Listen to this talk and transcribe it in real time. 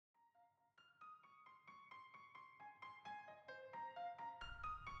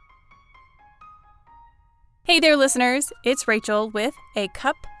Hey there, listeners. It's Rachel with A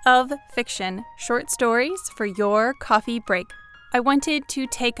Cup of Fiction, short stories for your coffee break. I wanted to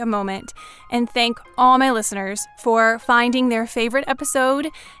take a moment and thank all my listeners for finding their favorite episode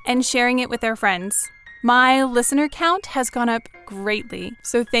and sharing it with their friends. My listener count has gone up greatly,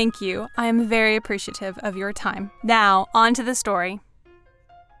 so thank you. I am very appreciative of your time. Now, on to the story.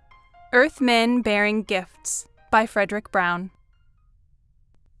 Earthmen Bearing Gifts by Frederic Brown.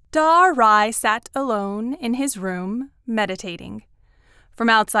 Rai sat alone in his room, meditating. From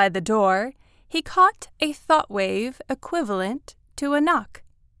outside the door, he caught a thought wave equivalent to a knock,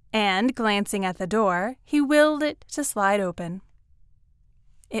 and, glancing at the door, he willed it to slide open.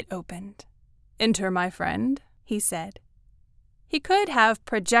 It opened. "Enter, my friend," he said. He could have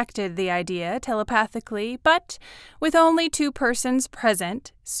projected the idea telepathically, but with only two persons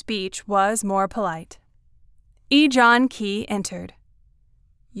present, speech was more polite. John Key entered.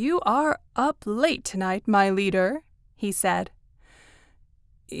 "You are up late tonight, my leader," he said.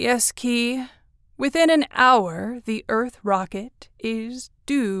 "Yes, Key. Within an hour, the Earth rocket is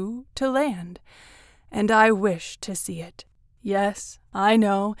due to land, and I wish to see it. Yes, I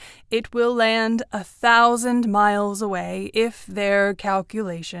know, it will land 1,000 miles away if their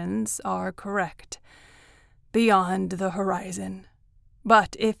calculations are correct, beyond the horizon.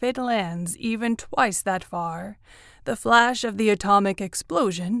 But if it lands even twice that far, the flash of the atomic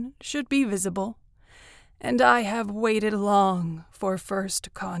explosion should be visible, and I have waited long for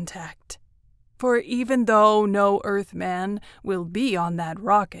first contact. For even though no Earthman will be on that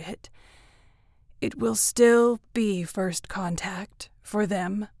rocket, it will still be first contact for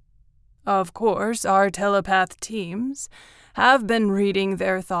them. Of course, our telepath teams have been reading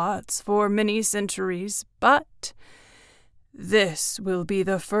their thoughts for many centuries, but this will be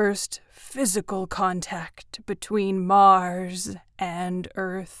the first physical contact between Mars and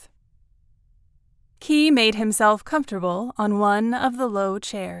Earth." Key made himself comfortable on one of the low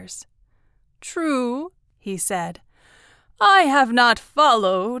chairs. "True," he said. "I have not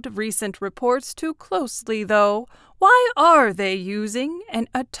followed recent reports too closely, though. Why are they using an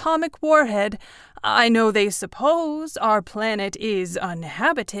atomic warhead? I know they suppose our planet is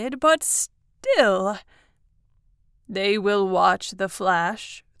uninhabited, but still. They will watch the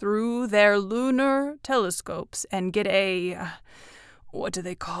flash through their lunar telescopes and get what do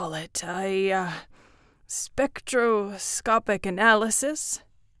they call it? Spectroscopic analysis.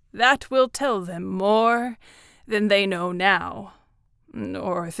 That will tell them more than they know now,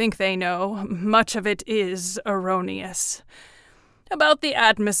 or think they know. Much of it is erroneous. About the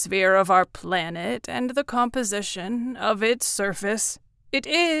atmosphere of our planet and the composition of its surface. It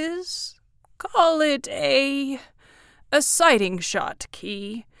is, call it a sighting shot,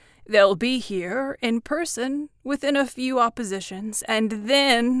 Key. They'll be here in person within a few oppositions, and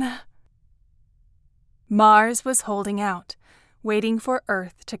then..." Mars was holding out, waiting for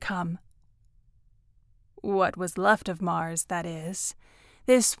Earth to come. What was left of Mars, that is.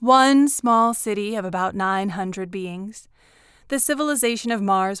 This one small city of about 900 beings. The civilization of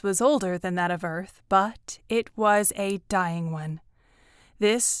Mars was older than that of Earth, but it was a dying one.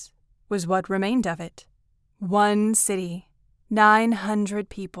 This was what remained of it. One city, 900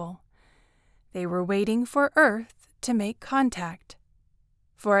 people. They were waiting for Earth to make contact.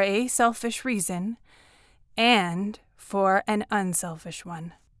 For a selfish reason, and for an unselfish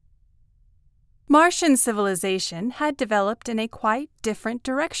one. Martian civilization had developed in a quite different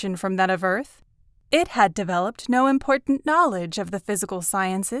direction from that of Earth. It had developed no important knowledge of the physical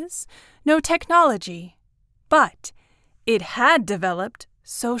sciences, no technology, but it had developed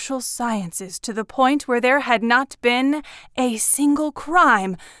social sciences to the point where there had not been a single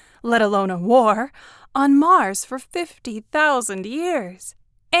crime, let alone a war, on Mars for 50,000 years.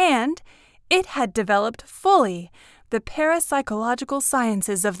 And it had developed fully the parapsychological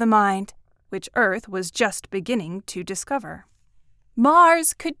sciences of the mind, which Earth was just beginning to discover.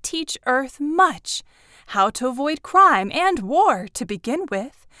 Mars could teach Earth much, how to avoid crime and war to begin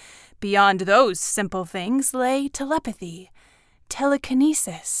with. Beyond those simple things lay telepathy,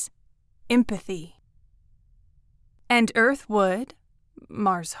 telekinesis, empathy. And Earth would,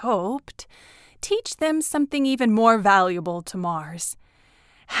 Mars hoped, teach them something even more valuable to Mars.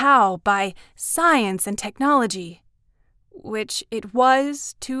 How, by science and technology, which it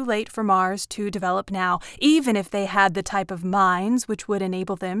was too late for Mars to develop now, even if they had the type of minds which would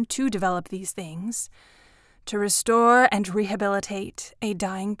enable them to develop these things, to restore and rehabilitate a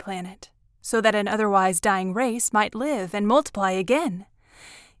dying planet, so that an otherwise dying race might live and multiply again.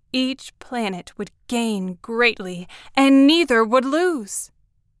 Each planet would gain greatly, and neither would lose.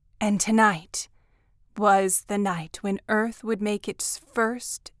 And tonight was the night when Earth would make its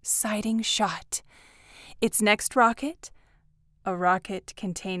first sighting shot. its next rocket, a rocket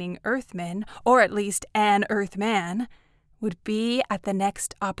containing Earthmen, or at least an Earthman, would be at the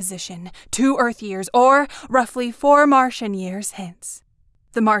next opposition, 2 Earth years, or roughly 4 Martian years hence.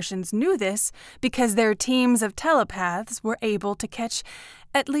 The Martians knew this because their teams of telepaths were able to catch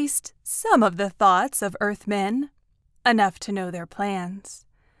at least some of the thoughts of Earthmen, enough to know their plans.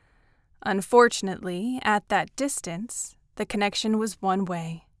 Unfortunately, at that distance, the connection was one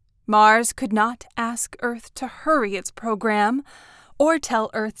way. Mars could not ask Earth to hurry its program or tell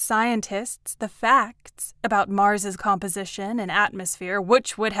Earth scientists the facts about Mars's composition and atmosphere,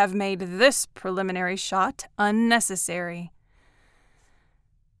 which would have made this preliminary shot unnecessary.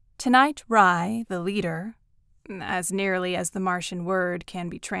 Tonight, Rye, the leader, as nearly as the Martian word can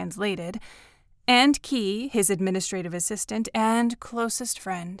be translated, and Key, his administrative assistant and closest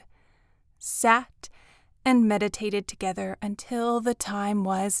friend, sat and meditated together until the time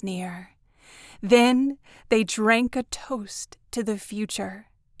was near. Then they drank a toast to the future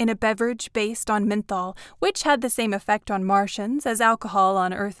in a beverage based on menthol, which had the same effect on Martians as alcohol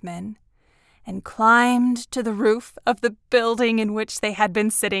on Earthmen, and climbed to the roof of the building in which they had been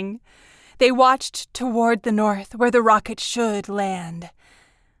sitting. They watched toward the north, where the rocket should land.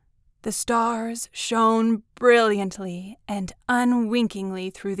 The stars shone brilliantly and unwinkingly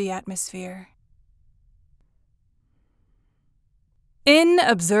through the atmosphere. In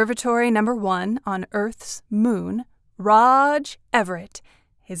Observatory Number 1 on Earth's moon, Raj Everett,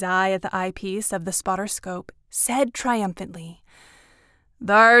 his eye at the eyepiece of the spotter scope, said triumphantly,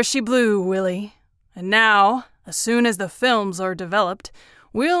 "Thar she blew, Willie. And now, as soon as the films are developed,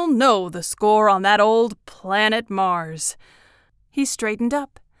 we'll know the score on that old planet Mars." He straightened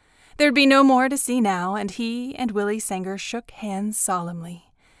up. There'd be no more to see now, and he and Willie Sanger shook hands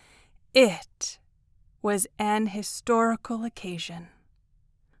solemnly. It was an historical occasion.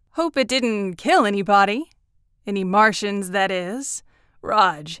 "Hope it didn't kill anybody. Any Martians, that is.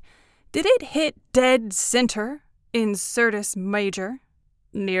 Raj, did it hit dead center in Syrtis Major?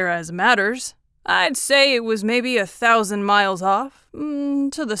 Near as matters. I'd say it was maybe 1,000 miles off,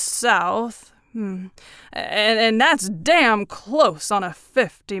 to the south. And that's damn close on a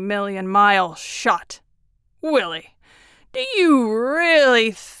 50-million-mile shot. Willie, do you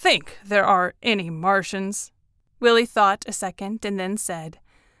really think there are any Martians?" Willie thought a second and then said,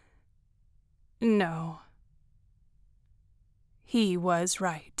 "No." He was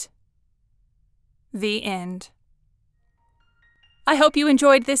right. The end. I hope you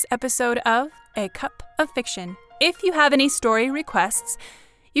enjoyed this episode of A Cup of Fiction. If you have any story requests,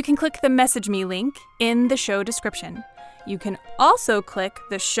 you can click the Message Me link in the show description. You can also click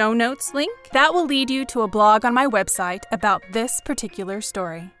the show notes link. That will lead you to a blog on my website about this particular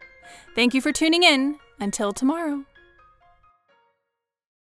story. Thank you for tuning in. Until tomorrow.